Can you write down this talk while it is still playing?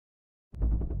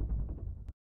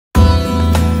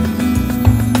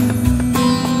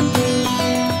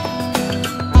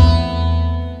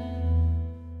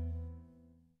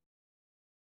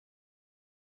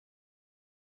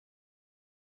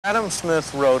Adam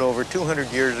Smith wrote over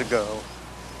 200 years ago,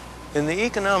 in the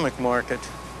economic market,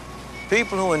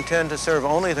 people who intend to serve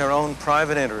only their own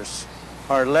private interests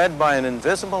are led by an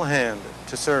invisible hand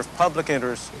to serve public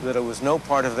interests that it was no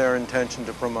part of their intention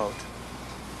to promote.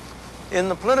 In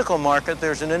the political market,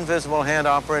 there's an invisible hand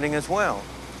operating as well,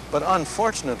 but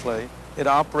unfortunately, it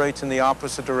operates in the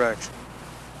opposite direction.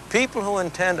 People who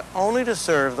intend only to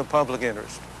serve the public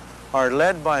interest are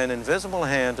led by an invisible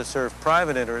hand to serve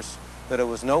private interests that it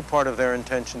was no part of their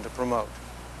intention to promote.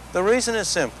 The reason is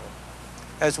simple.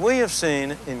 As we have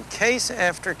seen in case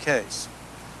after case,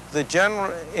 the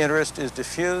general interest is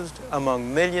diffused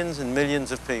among millions and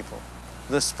millions of people.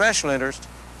 The special interest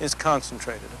is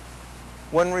concentrated.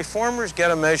 When reformers get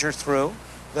a measure through,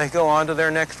 they go on to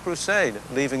their next crusade,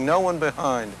 leaving no one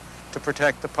behind to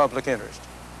protect the public interest.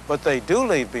 But they do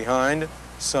leave behind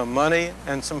some money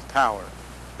and some power.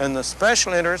 And the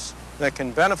special interests that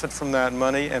can benefit from that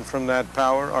money and from that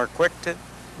power are quick to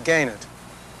gain it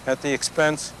at the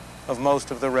expense of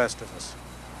most of the rest of us.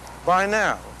 By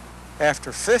now,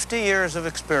 after 50 years of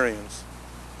experience,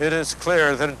 it is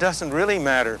clear that it doesn't really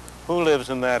matter who lives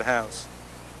in that house.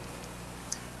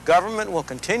 Government will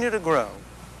continue to grow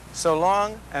so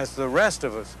long as the rest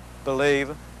of us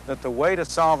believe that the way to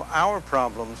solve our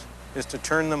problems is to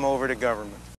turn them over to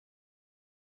government.